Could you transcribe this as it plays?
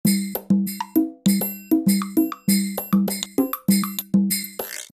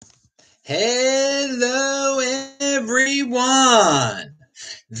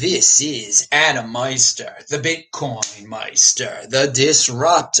This is Adam Meister, the Bitcoin Meister, the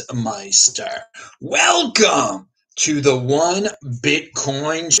Disrupt Meister. Welcome to the One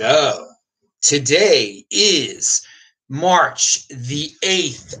Bitcoin Show. Today is March the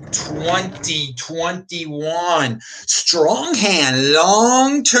 8th, 2021. Strong hand,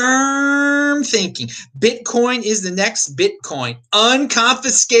 long-term thinking. Bitcoin is the next Bitcoin.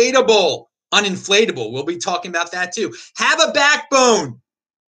 Unconfiscatable, uninflatable. We'll be talking about that too. Have a backbone.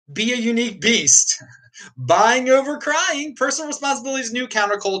 Be a unique beast. Buying over crying. Personal responsibility is new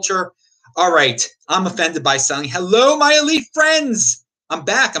counterculture. All right. I'm offended by selling. Hello, my elite friends. I'm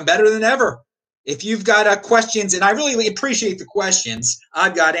back. I'm better than ever. If you've got questions, and I really appreciate the questions,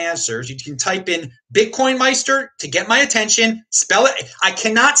 I've got answers. You can type in Bitcoin Meister to get my attention. Spell it. I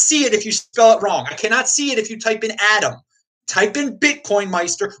cannot see it if you spell it wrong. I cannot see it if you type in Adam. Type in Bitcoin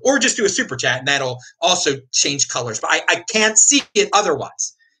Meister or just do a super chat, and that'll also change colors. But I can't see it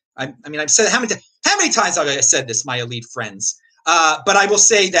otherwise. I mean, I've said how many times have I said this, my elite friends? But I will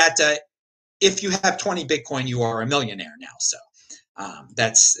say that if you have 20 Bitcoin, you are a millionaire now. So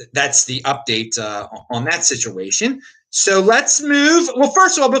that's the update on that situation. So let's move. Well,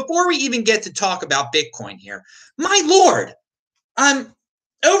 first of all, before we even get to talk about Bitcoin here, my Lord,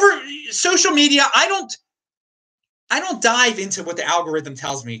 over social media, I don't dive into what the algorithm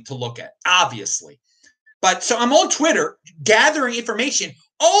tells me to look at, obviously. But so I'm on Twitter gathering information.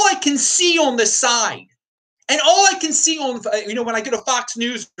 All I can see on the side, and all I can see on, when I go to Fox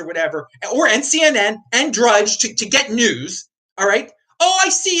News or whatever, or CNN and Drudge to get news, all right, all I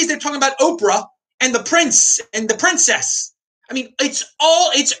see is they're talking about Oprah and the prince and the princess. I mean, it's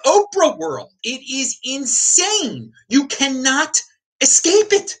Oprah world. It is insane. You cannot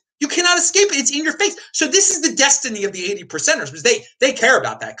escape it. You cannot escape it. It's in your face. So this is the destiny of the 80%ers, because they care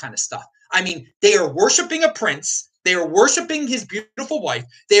about that kind of stuff. I mean, they are worshiping a prince. They are worshiping his beautiful wife.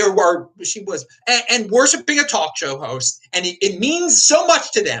 And worshiping a talk show host. And it means so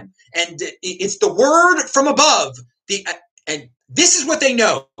much to them. And it's the word from above. And this is what they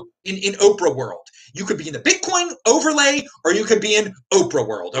know in Oprah world. You could be in the Bitcoin overlay or you could be in Oprah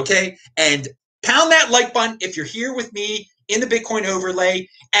world, okay? And pound that like button if you're here with me in the Bitcoin overlay.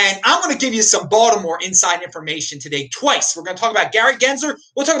 And I'm going to give you some Baltimore inside information today twice. We're going to talk about Gary Gensler.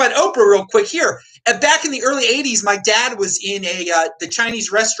 We'll talk about Oprah real quick here. Back in the early 80s, my dad was in the Chinese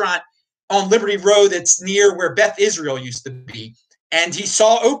restaurant on Liberty Road that's near where Beth Israel used to be. And he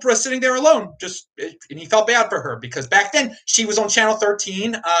saw Oprah sitting there alone, and he felt bad for her because back then she was on Channel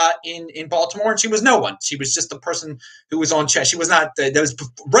 13 in Baltimore, and she was no one. She was just the person who was on. She was not. That was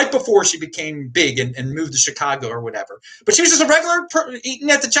right before she became big and moved to Chicago or whatever. But she was just a regular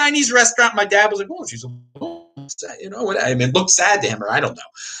eating at the Chinese restaurant. My dad was like, "Oh, she's what? I mean, it looked sad to him, or I don't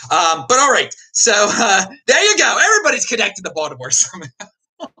know." But all right, so there you go. Everybody's connected to Baltimore somehow.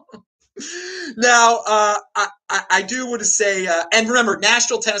 Now, I do want to say, and remember,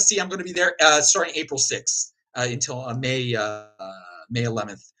 Nashville, Tennessee, I'm going to be there starting April 6th until May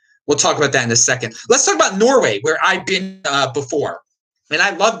 11th. We'll talk about that in a second. Let's talk about Norway, where I've been before. And I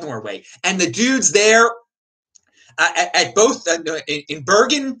love Norway. And the dudes there at both in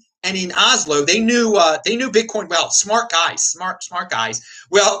Bergen and in Oslo, they knew Bitcoin well. Smart guys.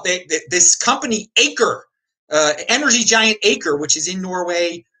 Well, this company, Aker, energy giant Aker, which is in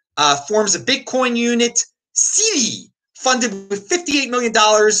Norway, forms a Bitcoin unit, CD, funded with $58 million.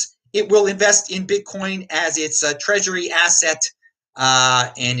 It will invest in Bitcoin as its treasury asset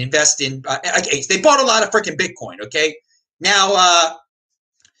and invest in. Okay, they bought a lot of freaking Bitcoin. Okay, now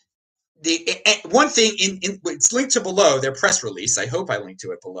one thing it's linked to below their press release. I hope I link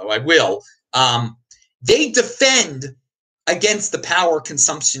to it below. I will. They defend against the power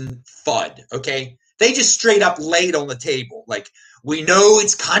consumption FUD. Okay, they just straight up laid on the table like. We know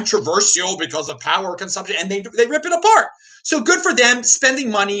it's controversial because of power consumption, and they rip it apart. So good for them, spending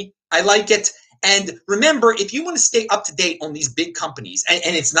money. I like it. And remember, if you want to stay up to date on these big companies,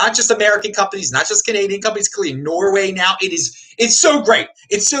 and it's not just American companies, not just Canadian companies, including Norway now, it's so great.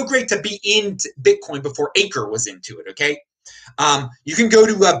 It's so great to be into Bitcoin before Aker was into it, okay? You can go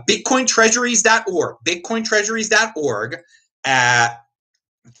to bitcointreasuries.org, bitcointreasuries.org. That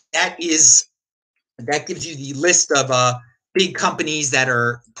gives you the list of big companies that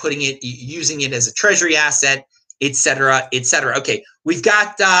are using it as a treasury asset, et cetera, et cetera. Okay, we've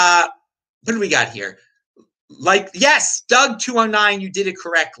got, what do we got here? Yes, Doug209, you did it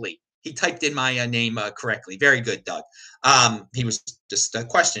correctly. He typed in my name correctly. Very good, Doug. He was just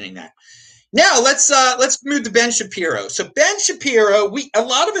questioning that. Now let's move to Ben Shapiro. So Ben Shapiro, a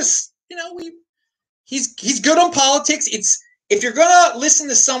lot of us, he's good on politics. If you're gonna listen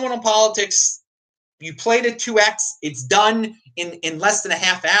to someone on politics, You played at 2x. It's done in less than a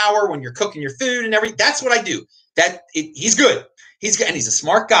half hour when you're cooking your food and everything. That's what I do. He's good. He's good, and he's a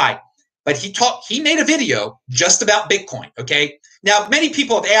smart guy. But he made a video just about Bitcoin. Okay. Now, many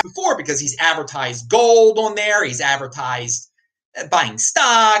people have asked before because he's advertised gold on there. He's advertised buying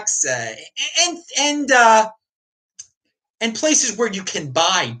stocks and places where you can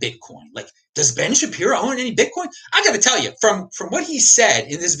buy Bitcoin. Like, does Ben Shapiro own any Bitcoin? I got to tell you, from what he said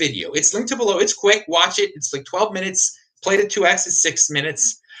in this video, it's linked to below. It's quick. Watch it. It's like 12 minutes. Played at 2x. It's 6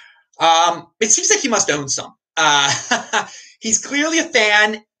 minutes. It seems like he must own some. He's clearly a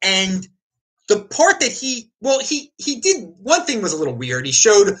fan, and the part that he did, one thing was a little weird. He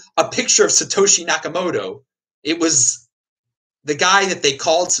showed a picture of Satoshi Nakamoto. It was the guy that they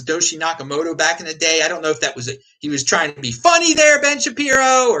called Satoshi Nakamoto back in the day. I don't know if that was he was trying to be funny there, Ben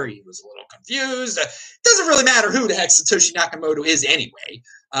Shapiro, or he was a little confused. It doesn't really matter who the heck Satoshi Nakamoto is anyway.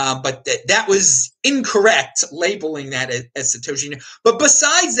 But that was incorrect labeling that as Satoshi. But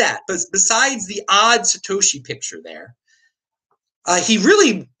besides that, besides the odd Satoshi picture there, he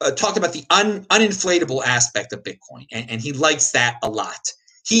really talked about the uninflatable aspect of Bitcoin, and he likes that a lot.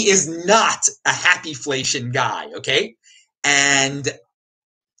 He is not a happyflation guy, okay? And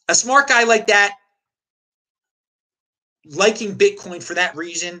a smart guy like that, liking Bitcoin for that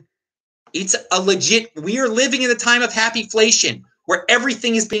reason, it's a legit, we are living in a time of happyflation where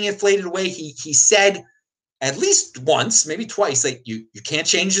everything is being inflated away. He said at least once, maybe twice, like you can't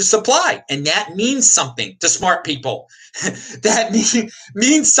change the supply. And that means something to smart people. That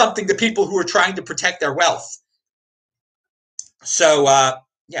means something to people who are trying to protect their wealth. So,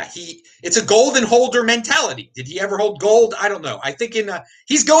 yeah, it's a golden holder mentality. Did he ever hold gold? I don't know. I think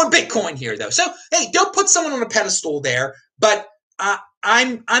he's going Bitcoin here, though. So, hey, don't put someone on a pedestal there. But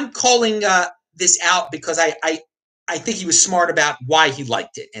I'm calling this out because I think he was smart about why he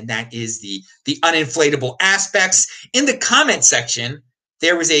liked it, and that is the uninflatable aspects. In the comment section,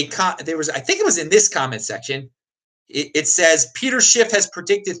 there was I think it was in this comment section. It says Peter Schiff has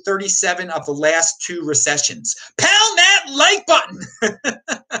predicted 37 of the last 2 recessions. Pound that like button.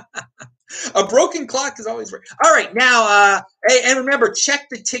 A broken clock is always right. All right, now, and remember, check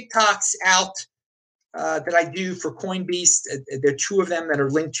the TikToks out that I do for Coinbeast. There are 2 of them that are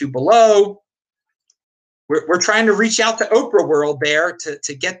linked to below. We're trying to reach out to Oprah World there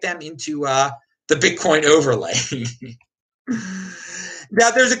to get them into the Bitcoin overlay.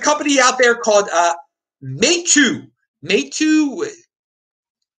 Now, there's a company out there called Meitu. Meitu,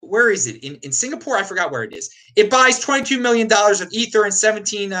 where is it? In Singapore, I forgot where it is. It buys $22 million of Ether and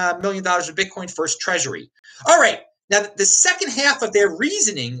 $17 million of Bitcoin First Treasury. All right. Now, the second half of their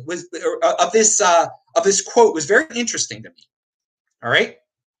reasoning was of this quote was very interesting to me. All right.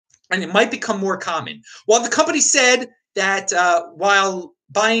 And it might become more common. While the company said that while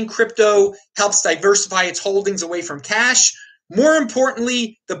buying crypto helps diversify its holdings away from cash, more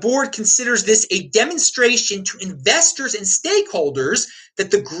importantly, the board considers this a demonstration to investors and stakeholders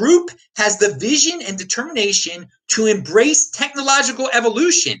that the group has the vision and determination to embrace technological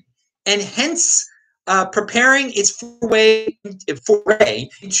evolution and hence preparing its foray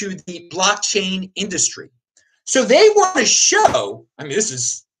into the blockchain industry. So they want to show, I mean,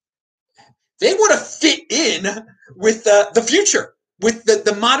 they want to fit in with the future, with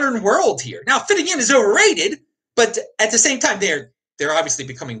the modern world here. Now, fitting in is overrated, but at the same time, they're obviously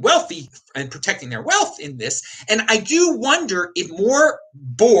becoming wealthy and protecting their wealth in this. And I do wonder if more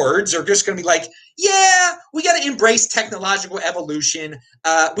boards are just going to be like, yeah, we got to embrace technological evolution.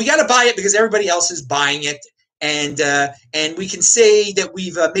 We got to buy it because everybody else is buying it. And we can say that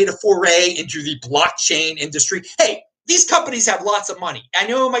we've made a foray into the blockchain industry. Hey, these companies have lots of money. I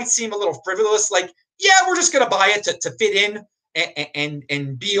know it might seem a little frivolous, like, yeah, we're just going to buy it to fit in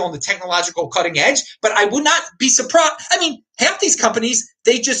and be on the technological cutting edge. But I would not be surprised. I mean, half these companies,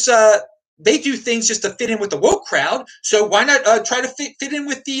 they just they do things just to fit in with the woke crowd. So why not try to fit in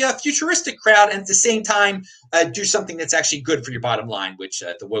with the futuristic crowd and at the same time do something that's actually good for your bottom line, which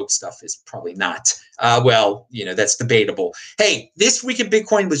the woke stuff is probably not. Well, you know, that's debatable. Hey, this week in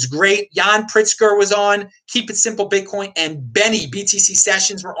Bitcoin was great. Jan Pritzker was on, Keep It Simple Bitcoin, and Benny BTC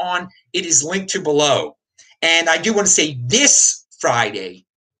Sessions were on. It is linked to below. And I do want to say this Friday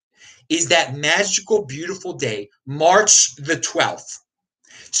is that magical, beautiful day, March the 12th.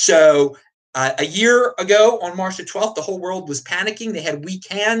 So a year ago on March the 12th, the whole world was panicking. They had weak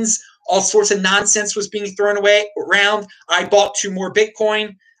hands. All sorts of nonsense was being thrown around. I bought 2 more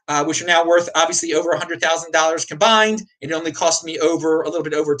Bitcoin, which are now worth obviously over $100,000 combined. It only cost me a little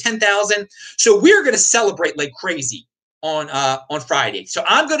bit over $10,000. So we're going to celebrate like crazy on Friday. So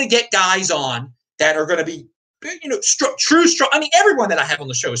I'm going to get guys on that are going to be true strong. I mean, everyone that I have on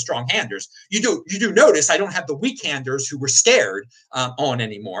the show is strong handers. You do notice I don't have the weak handers who were scared on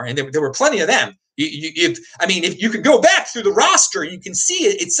anymore, and there were plenty of them. If you could go back through the roster, you can see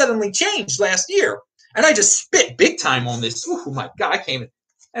it suddenly changed last year. And I just spit big time on this. Oh my God, I came.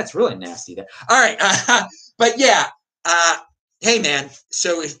 That's really nasty there. All right. But yeah, hey man,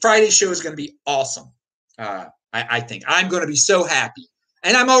 so Friday's show is going to be awesome. I think I'm going to be so happy.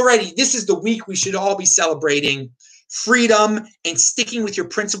 And this is the week we should all be celebrating freedom and sticking with your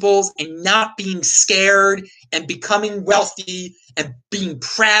principles and not being scared and becoming wealthy and being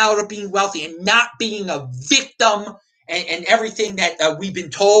proud of being wealthy and not being a victim and everything that we've been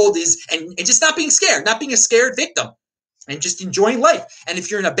told is, and just not being scared, not being a scared victim and just enjoying life. And if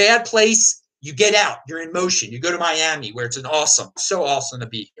you're in a bad place, you get out, you're in motion, you go to Miami where it's so awesome to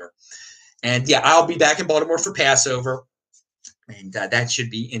be here. And yeah, I'll be back in Baltimore for Passover. And that should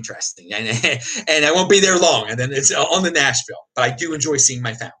be interesting. And I won't be there long. And then it's on to Nashville. But I do enjoy seeing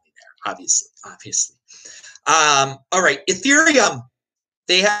my family there, obviously. All right, Ethereum.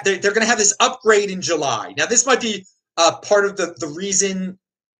 They're going to have this upgrade in July. Now, this might be part of the reason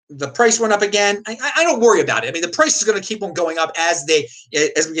the price went up again. I don't worry about it. I mean, the price is going to keep on going up as we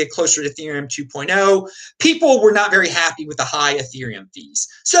get closer to Ethereum 2.0. People were not very happy with the high Ethereum fees.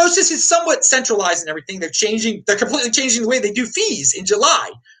 So since it's somewhat centralized and everything, they're completely changing the way they do fees in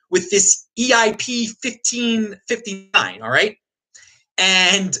July with this EIP 1559, all right?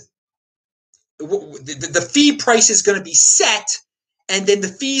 And the fee price is going to be set, and then the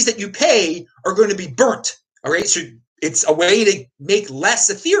fees that you pay are going to be burnt, all right? So it's a way to make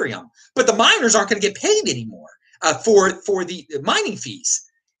less Ethereum, but the miners aren't going to get paid anymore for the mining fees.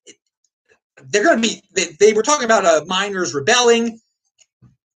 They're going to be. They were talking about miners rebelling.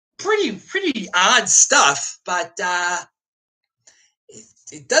 Pretty odd stuff, but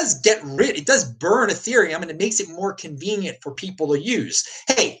it does burn Ethereum, and it makes it more convenient for people to use.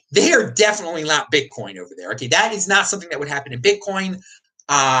 Hey, they are definitely not Bitcoin over there. Okay, that is not something that would happen in Bitcoin,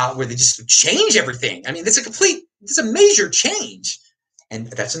 where they just change everything. I mean, it's a major change. And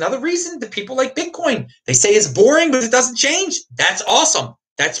that's another reason that people like Bitcoin. They say it's boring, but it doesn't change. That's awesome.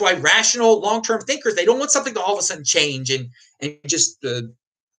 That's why rational long-term thinkers, they don't want something to all of a sudden change and just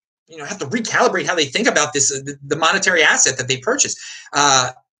have to recalibrate how they think about this, the monetary asset that they purchase.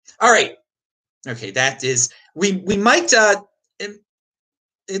 All right. Okay, that is, we might,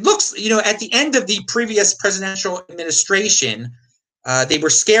 it looks, at the end of the previous presidential administration, they were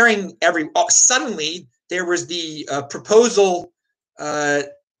scaring suddenly there was the proposal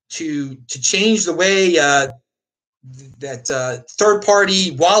to change the way that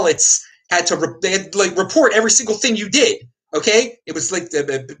third-party wallets had to report every single thing you did. Okay, it was like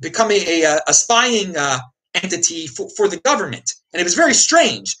becoming a spying entity for the government, and it was very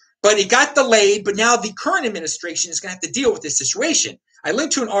strange. But it got delayed. But now the current administration is going to have to deal with this situation. I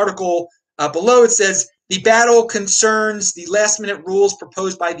linked to an article below. It says the battle concerns the last-minute rules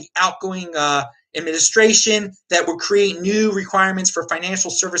proposed by the outgoing administration that would create new requirements for financial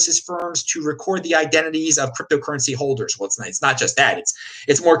services firms to record the identities of cryptocurrency holders. Well, it's not just that.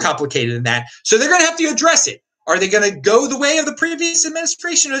 It's more complicated than that. So they're going to have to address it. Are they going to go the way of the previous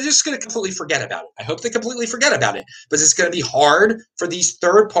administration, or are they just going to completely forget about it? I hope they completely forget about it, but it's going to be hard for these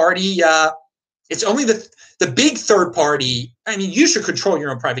third-party. It's only the big third-party. I mean, you should control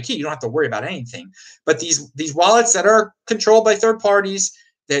your own private key. You don't have to worry about anything. But these wallets that are controlled by third parties,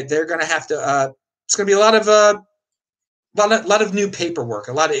 they're going to have to. It's going to be a lot of new paperwork.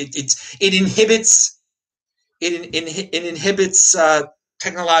 It inhibits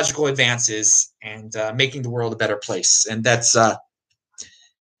technological advances and making the world a better place, and that's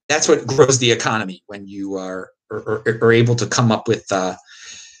what grows the economy when you are able to come up with the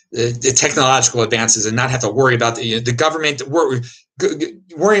technological advances and not have to worry about the government.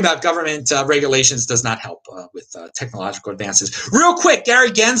 Worrying about government regulations does not help with technological advances. Real quick, Gary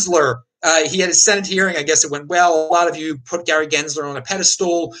Gensler. He had his Senate hearing. I guess it went well. A lot of you put Gary Gensler on a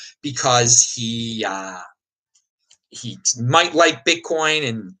pedestal because he might like Bitcoin,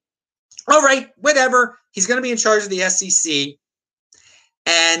 and all right, whatever. He's going to be in charge of the SEC.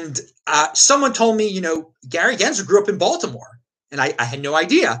 And someone told me, Gary Gensler grew up in Baltimore, and I had no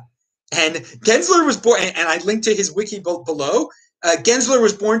idea. And Gensler was born, and I linked to his wiki below. Gensler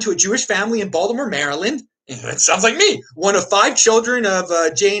was born to a Jewish family in Baltimore, Maryland. It sounds like me. One of 5 children of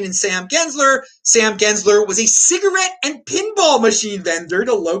Jane and Sam Gensler. Sam Gensler was a cigarette and pinball machine vendor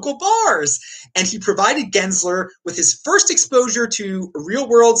to local bars. And he provided Gensler with his first exposure to a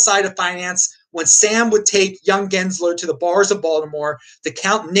real-world side of finance when Sam would take young Gensler to the bars of Baltimore to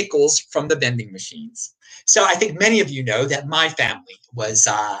count nickels from the vending machines. So I think many of you know that my family was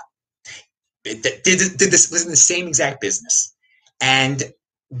did this, was in the same exact business. And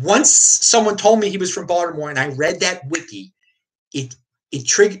once someone told me he was from Baltimore, and I read that wiki, it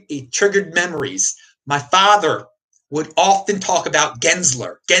triggered memories. My father would often talk about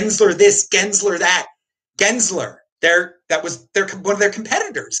Gensler this, Gensler that, Gensler. That was one of their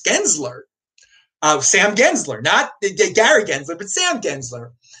competitors, Gensler. Sam Gensler, not Gary Gensler, but Sam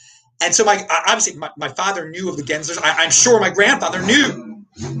Gensler. And so obviously my father knew of the Genslers. I'm sure my grandfather knew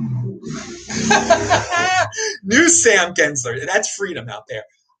knew Sam Gensler. That's freedom out there.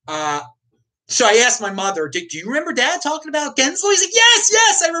 So I asked my mother, do you remember Dad talking about Gensler? He said,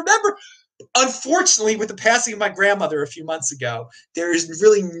 yes, I remember. Unfortunately, with the passing of my grandmother a few months ago, there is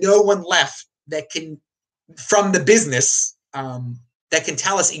really no one left that can, from the business, that can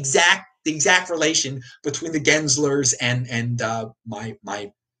tell us the exact relation between the Genslers and my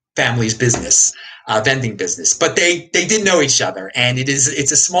family's business, vending business. But they did know each other, and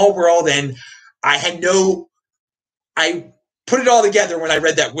it's a small world. And I put it all together when I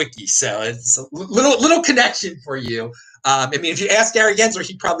read that wiki. So it's a little connection for you. I mean, if you ask Gary Gensler,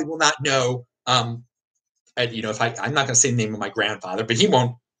 he probably will not know. I'm not going to say the name of my grandfather, but he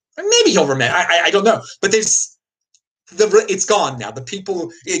won't. Maybe he'll remember. I don't know. But it's gone now. The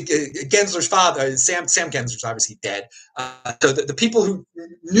people, Gensler's father, Sam Gensler's obviously dead. So the people who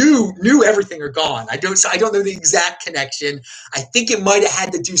knew everything are gone. I don't know the exact connection. I think it might have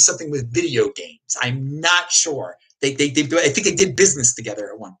had to do something with video games. I'm not sure. I think they did business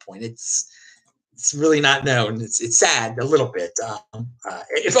together at one point. It's really not known. It's sad a little bit.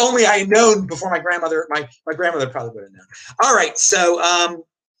 If only I had known before my grandmother. My grandmother probably would have known. All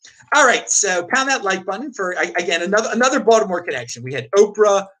right, so pound that like button for again another Baltimore connection. We had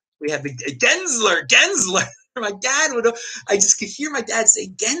Oprah. We had the Gensler. My dad would. I just could hear my dad say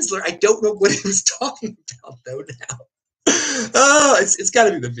Gensler. I don't know what he was talking about though now. Oh, it's got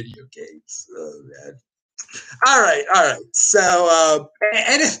to be the video games. Oh man. All right. So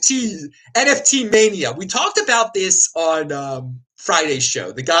NFT mania. We talked about this on Friday's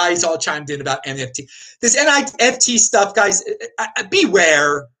show. The guys all chimed in about NFT. This NFT stuff, guys.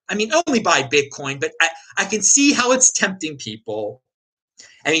 Beware. I mean, only buy Bitcoin, but I can see how it's tempting people.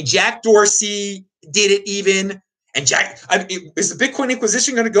 I mean, Jack Dorsey did it even, and is the Bitcoin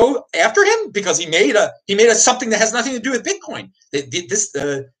Inquisition going to go after him because he made a something that has nothing to do with Bitcoin?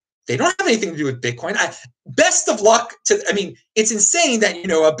 They don't have anything to do with Bitcoin. Best of luck to. I mean, it's insane that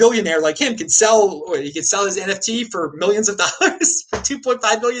a billionaire like him can sell his NFT for millions of dollars, for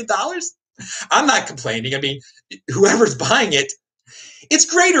 $2.5 million. I'm not complaining. I mean, whoever's buying it, it's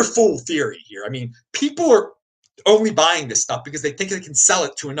greater fool theory here. I mean, people are only buying this stuff because they think they can sell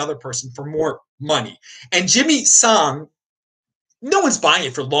it to another person for more money. And Jimmy Song, no one's buying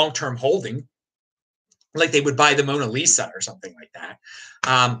it for long-term holding, like they would buy the Mona Lisa or something like that.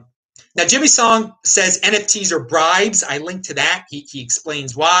 Now, Jimmy Song says NFTs are bribes. I linked to that. He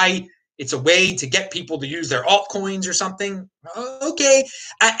explains why. It's a way to get people to use their altcoins or something. Okay.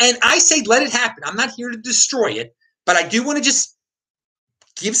 And I say let it happen. I'm not here to destroy it, but I do want to just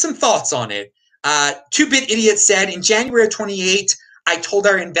give some thoughts on it. 2-Bit Idiot said, in January of 28, I told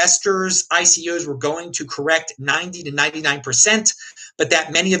our investors ICOs were going to correct 90 to 99%, but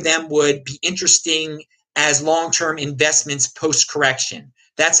that many of them would be interesting as long-term investments post-correction.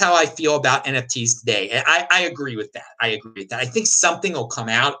 That's how I feel about NFTs today. And I agree with that. I think something will come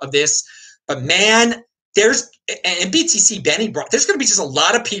out of this. But man, and BTC Benny there's going to be just a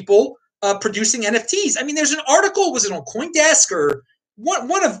lot of people producing NFTs. I mean, there's an article, was it on CoinDesk or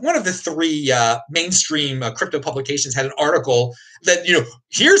one of the three mainstream crypto publications had an article that,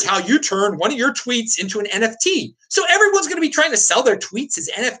 here's how you turn one of your tweets into an NFT. So everyone's going to be trying to sell their tweets as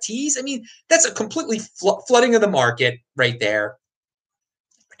NFTs. I mean, that's a completely flooding of the market right there.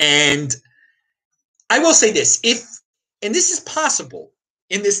 And I will say this, and this is possible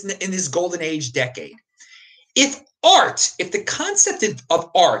in this golden age decade, if the concept of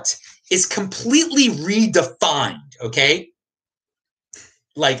art is completely redefined, okay,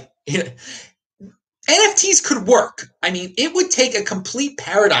 like NFTs could work. I mean, it would take a complete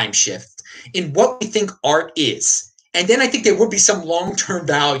paradigm shift in what we think art is. And then I think there would be some long-term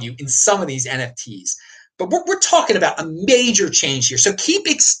value in some of these NFTs. But we're talking about a major change here. So keep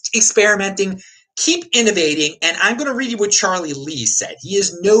experimenting, keep innovating. And I'm going to read you what Charlie Lee said. He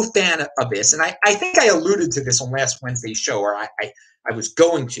is no fan of this. And I think I alluded to this on last Wednesday's show, or I was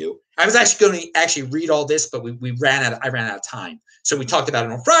going to. I was actually going to read all this, but I ran out of time. So we talked about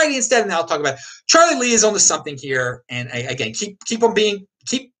it on Friday instead, and now I'll talk about it. Charlie Lee is onto something here. And again, keep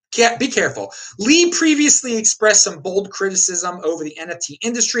be careful. Lee previously expressed some bold criticism over the NFT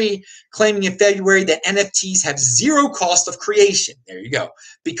industry, claiming in February that NFTs have zero cost of creation. There you go.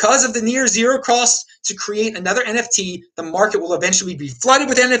 Because of the near zero cost to create another NFT, the market will eventually be flooded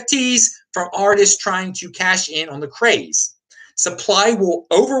with NFTs from artists trying to cash in on the craze. Supply will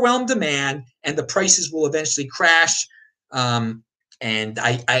overwhelm demand, and the prices will eventually crash. And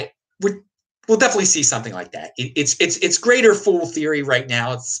I would we'll definitely see something like that. It's greater fool theory right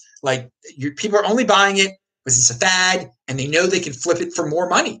now. It's like people are only buying it because it's a fad, and they know they can flip it for more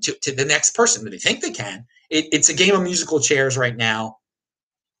money to the next person. They think they can. It's a game of musical chairs right now.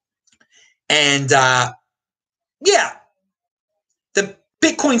 And yeah, the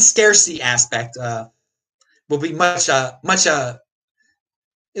Bitcoin scarcity aspect will be much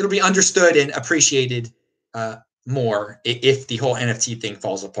it'll be understood and appreciated more if the whole NFT thing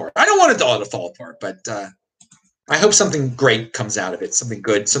falls apart. I don't want it all to fall apart, but I hope something great comes out of it, something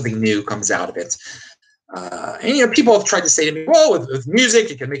good, something new comes out of it. And people have tried to say to me, "Well, with music,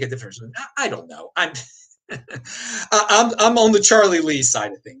 it can make a difference." I don't know. I'm on the Charlie Lee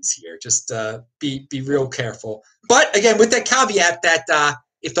side of things here. Just be real careful. But again, with that caveat that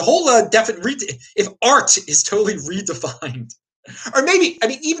if the whole if art is totally redefined, or maybe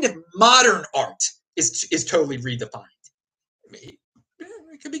even if modern art is totally redefined, it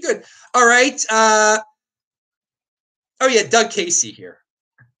could be good. All right. Oh yeah, Doug Casey here.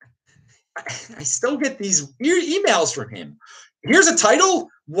 I still get these emails from him. Here's a title: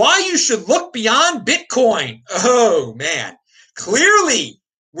 Why You Should Look Beyond Bitcoin. Oh man, clearly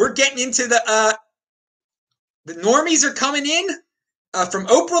we're getting into the normies are coming in from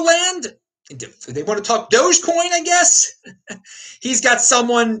Oprah land. They want to talk Dogecoin, I guess. He's got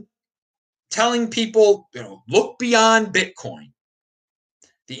someone telling people, look beyond Bitcoin.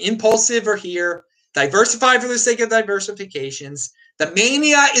 The impulsive are here. Diversify for the sake of diversifications. The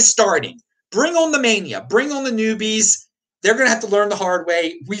mania is starting. Bring on the mania. Bring on the newbies. They're going to have to learn the hard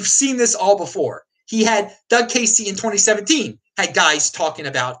way. We've seen this all before. He had Doug Casey in 2017 had guys talking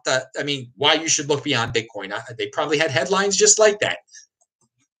about why you should look beyond Bitcoin. They probably had headlines just like that.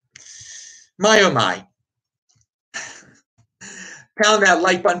 My oh my. Pound that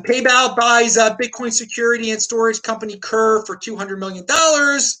like button. PayPal buys Bitcoin security and storage company Curve for $200 million.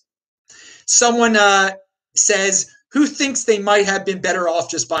 Someone says, who thinks they might have been better off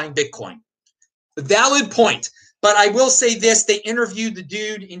just buying Bitcoin? Valid point. But I will say this. They interviewed the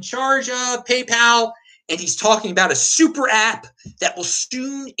dude in charge of PayPal, and he's talking about a super app that will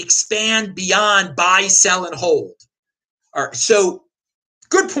soon expand beyond buy, sell, and hold. All right, so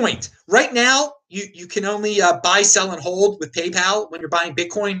good point. Right now, you can only buy, sell, and hold with PayPal when you're buying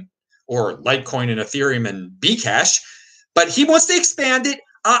Bitcoin or Litecoin and Ethereum and Bcash. But he wants to expand it.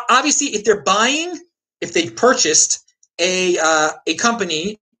 Obviously, if they've purchased a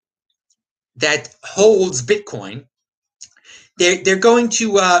company that holds Bitcoin, they're going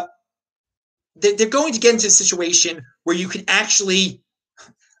to get into a situation where you can actually.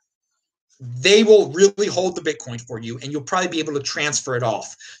 They will really hold the Bitcoin for you, and you'll probably be able to transfer it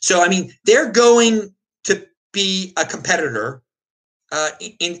off. So, they're going to be a competitor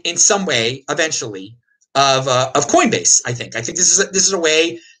in some way eventually of Coinbase. I think this is a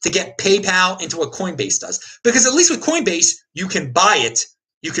way to get PayPal into what Coinbase does, because at least with Coinbase you can buy it,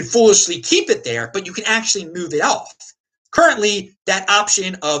 you can foolishly keep it there, but you can actually move it off. Currently, that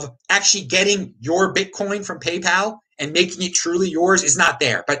option of actually getting your Bitcoin from PayPal and making it truly yours is not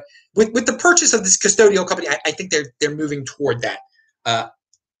there, but with the purchase of this custodial company, I think they're moving toward that.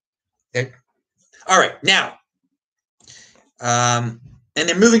 All right, now, and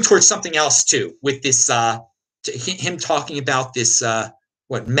they're moving towards something else too with this. Him talking about this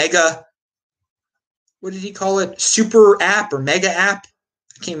mega? What did he call it? Super app or mega app?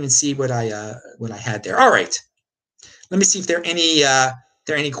 I can't even see what I had there. All right, let me see if there are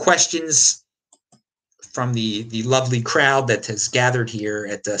any questions from the lovely crowd that has gathered here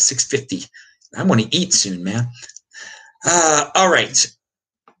at 6:50. I want to eat soon, man. All right.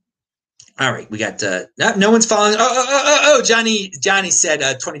 We got no one's following. Oh, Johnny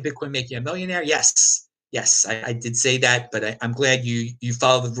said 20 Bitcoin make you a millionaire. Yes, I did say that, but I'm glad you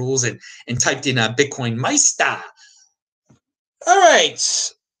followed the rules and typed in Bitcoin Meister. All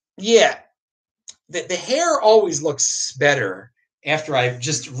right. Yeah. The hair always looks better after I've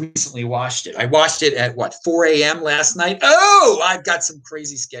just recently washed it. I washed it at 4 a.m. last night. Oh, I've got some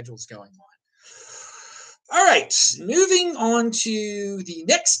crazy schedules going on. All right, moving on to the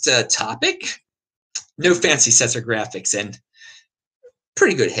next topic. No fancy sets or graphics and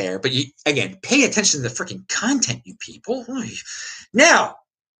pretty good hair, but again, pay attention to the freaking content, you people. Now,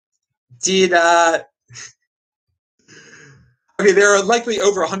 Okay, there are likely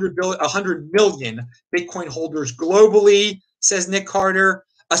over 100 million Bitcoin holders globally, says Nick Carter.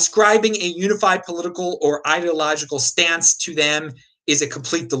 Ascribing a unified political or ideological stance to them is a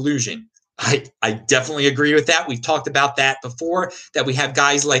complete delusion. I definitely agree with that. We've talked about that before, that we have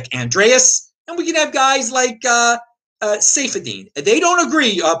guys like Andreas and we can have guys like Saifedean. They don't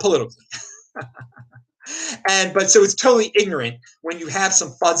agree politically. But so it's totally ignorant when you have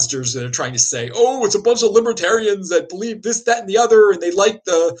some fuzzers that are trying to say, oh, it's a bunch of libertarians that believe this, that, and the other, and they like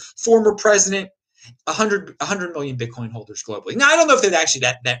the former president. 100 million Bitcoin holders globally. Now, I don't know if there's actually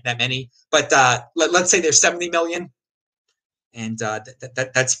that many, but let's say there's 70 million. And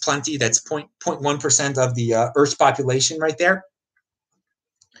that's plenty. That's 0.1% of the Earth's population right there.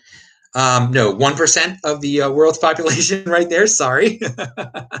 No, 1% of the world's population right there. Sorry.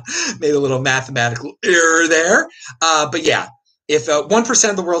 Made a little mathematical error there. But yeah, if 1%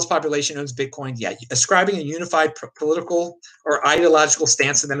 of the world's population owns Bitcoin, yeah, ascribing a unified political or ideological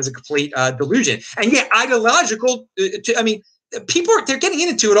stance to them is a complete delusion. And yeah, ideological, people they're getting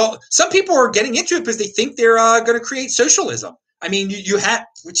into it all. Some people are getting into it because they think they're going to create socialism. I mean, you have,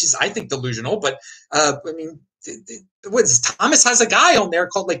 which is, I think, delusional, but Thomas has a guy on there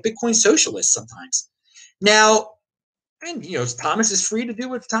called like Bitcoin Socialist sometimes. Now, and Thomas is free to do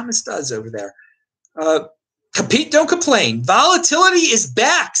what Thomas does over there. Compete, don't complain. Volatility is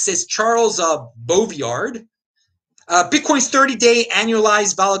back, says Charles Boviard. Bitcoin's 30-day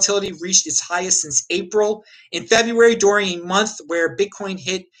annualized volatility reached its highest since April. In February, during a month where Bitcoin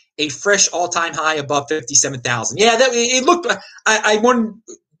hit a fresh all-time high above 57,000. Yeah, it looked. I won.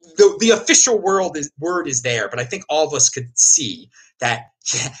 The official word is there, but I think all of us could see that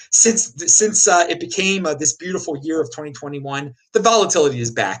since it became this beautiful year of 2021, the volatility is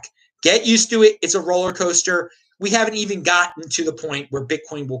back. Get used to it. It's a roller coaster. We haven't even gotten to the point where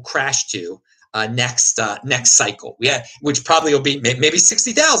Bitcoin will crash to next cycle. Which probably will be maybe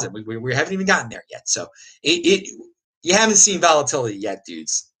 60,000. We haven't even gotten there yet. So you haven't seen volatility yet,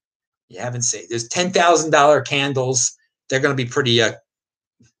 dudes. You haven't seen. There's $10,000 candles. They're going to be pretty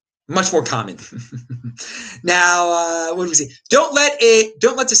much more common. Now, what do we say? Don't let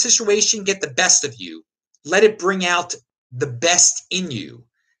the situation get the best of you. Let it bring out the best in you,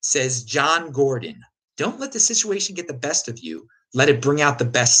 says John Gordon. Don't let the situation get the best of you. Let it bring out the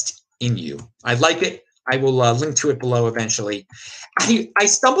best in you. I like it. I will link to it below eventually. I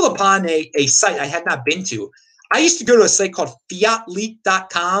stumbled upon a site I had not been to. I used to go to a site called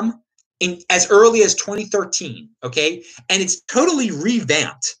fiatleak.com as early as 2013, okay? And it's totally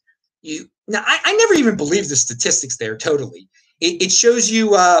revamped. I never even believed the statistics there totally. It shows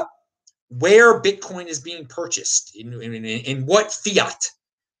you where Bitcoin is being purchased in what fiat.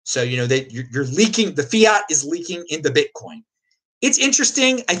 So, that you're leaking, the fiat is leaking into Bitcoin. It's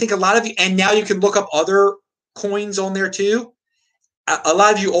interesting. I think a lot of you, and now you can look up other coins on there too. A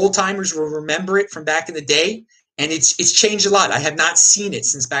lot of you old timers will remember it from back in the day, and it's changed a lot. I have not seen it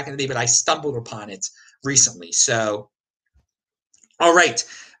since back in the day, but I stumbled upon it recently. So, all right.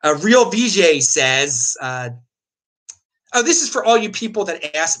 Real VJ says, this is for all you people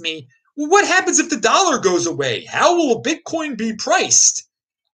that ask me, well, what happens if the dollar goes away? How will Bitcoin be priced?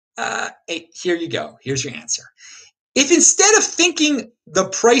 Hey, here you go. Here's your answer. If instead of thinking the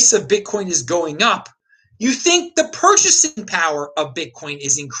price of Bitcoin is going up, you think the purchasing power of Bitcoin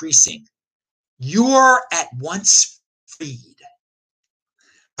is increasing, you're at once freed.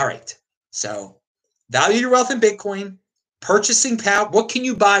 All right. So value your wealth in Bitcoin, purchasing power. What can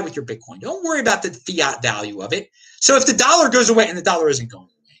you buy with your Bitcoin? Don't worry about the fiat value of it. So if the dollar goes away, and the dollar isn't going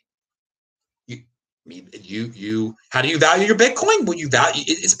away, how do you value your Bitcoin? Well, you value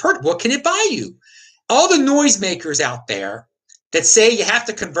it's what can it buy you? All the noisemakers out there that say you have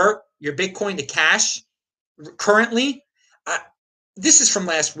to convert your Bitcoin to cash currently, this is from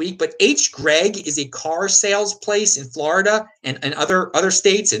last week, but H. Gregg is a car sales place in Florida and other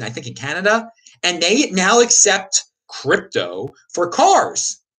states, and I think in Canada, and they now accept crypto for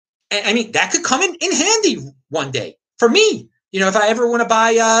cars. And I mean, that could come in handy one day for me. If I ever want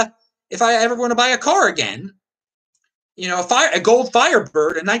to buy a car again, a gold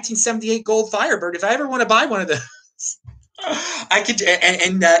Firebird, a 1978 gold Firebird. If I ever want to buy one of those, I could.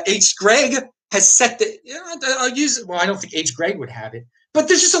 And H. Gregg has set the. I'll use it. Well, I don't think H. Gregg would have it, but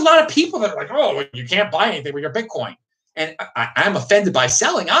there's just a lot of people that are like, oh, you can't buy anything with your Bitcoin, and I'm offended by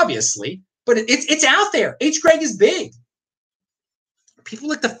selling, obviously, but it's out there. H. Gregg is big. People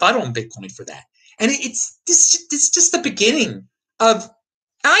like to FUD on Bitcoin for that, and it's just the beginning of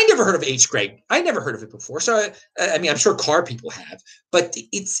I never heard of H. Greg. I never heard of it before. So, I mean, I'm sure car people have, but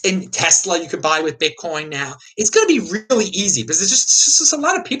it's in Tesla you can buy with Bitcoin now. It's going to be really easy because it's just a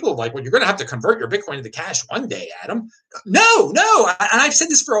lot of people like, well, you're going to have to convert your Bitcoin into cash one day, Adam. No. And I've said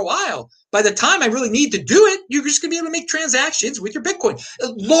this for a while. By the time I really need to do it, you're just going to be able to make transactions with your Bitcoin,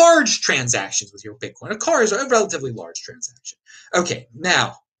 large transactions with your Bitcoin. A car is a relatively large transaction. Okay,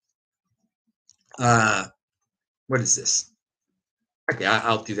 now, what is this? Okay,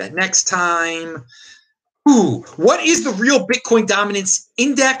 I'll do that next time. Ooh, what is the real Bitcoin dominance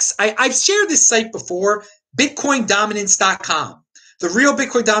index? I've shared this site before, bitcoindominance.com. The real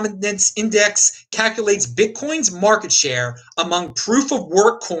Bitcoin dominance index calculates Bitcoin's market share among proof of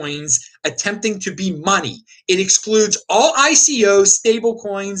work coins attempting to be money. It excludes all ICOs, stable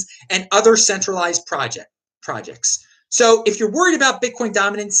coins, and other centralized projects. So if you're worried about Bitcoin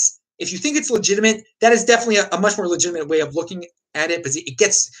dominance, if you think it's legitimate, that is definitely a much more legitimate way of looking at it, because it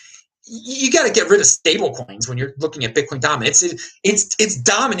gets, you got to get rid of stable coins when you're looking at Bitcoin dominance. It's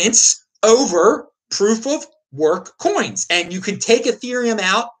dominance over proof of work coins. And you can take Ethereum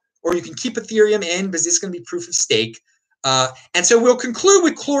out or you can keep Ethereum in because it's going to be proof of stake. And so we'll conclude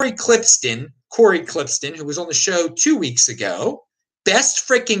with Corey Clipston, who was on the show 2 weeks ago. Best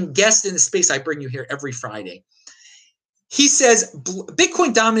freaking guest in the space. I bring you here every Friday. He says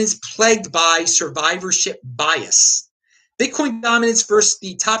Bitcoin dominance plagued by survivorship bias. Bitcoin dominance versus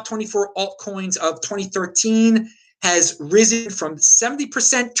the top 24 altcoins of 2013 has risen from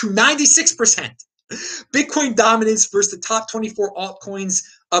 70% to 96%. Bitcoin dominance versus the top 24 altcoins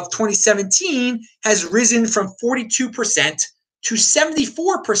of 2017 has risen from 42% to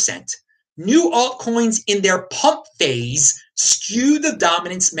 74%. New altcoins in their pump phase skew the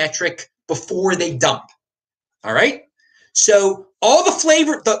dominance metric before they dump. All right? So all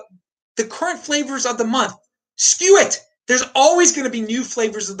the current flavors of the month, skew it. There's always going to be new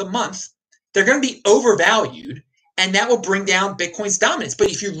flavors of the month. They're going to be overvalued, and that will bring down Bitcoin's dominance. But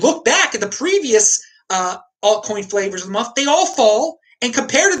if you look back at the previous altcoin flavors of the month, they all fall, and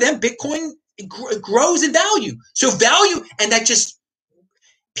compared to them, Bitcoin grows in value. So value, and that just,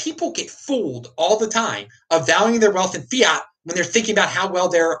 people get fooled all the time of valuing their wealth in fiat when they're thinking about how well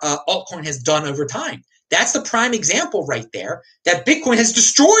their altcoin has done over time. That's the prime example right there that Bitcoin has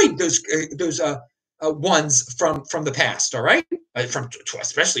destroyed those ones from the past. All right, from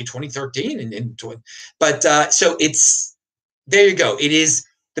especially 2013 but so it's, there you go. It is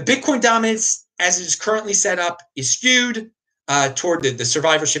the Bitcoin dominance as it is currently set up is skewed toward the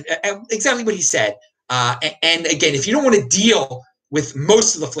survivorship. Exactly what he said. And again, if you don't want to deal with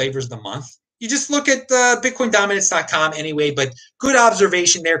most of the flavors of the month, you just look at bitcoindominance.com anyway. But good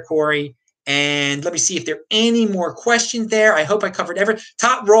observation there, Corey. And let me see if there are any more questions there. I hope I covered everything.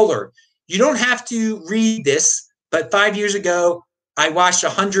 Top Roller, you don't have to read this, but 5 years ago, I watched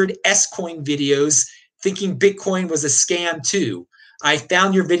 100 S-Coin videos thinking Bitcoin was a scam too. I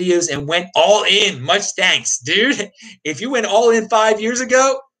found your videos and went all in. Much thanks, dude. If you went all in 5 years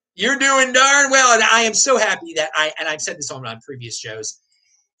ago, you're doing darn well. And I am so happy that I've said this on previous shows.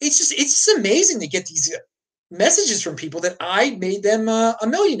 It's just amazing to get these messages from people that I made them a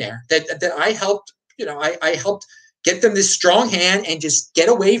millionaire, that I helped, I helped get them this strong hand and just get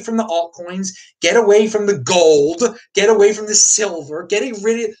away from the altcoins, get away from the gold, get away from the silver, getting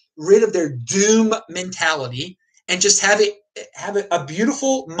rid of their doom mentality, and just have a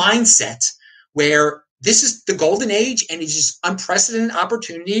beautiful mindset where this is the golden age and it's just unprecedented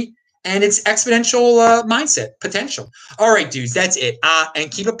opportunity. And it's exponential mindset potential. All right, dudes, that's it.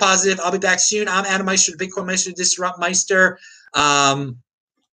 And keep it positive. I'll be back soon. I'm Adam Meister, the Bitcoin Meister, Disrupt Meister.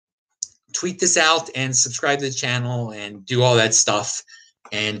 Tweet this out and subscribe to the channel and do all that stuff.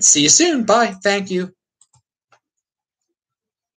 And see you soon. Bye. Thank you.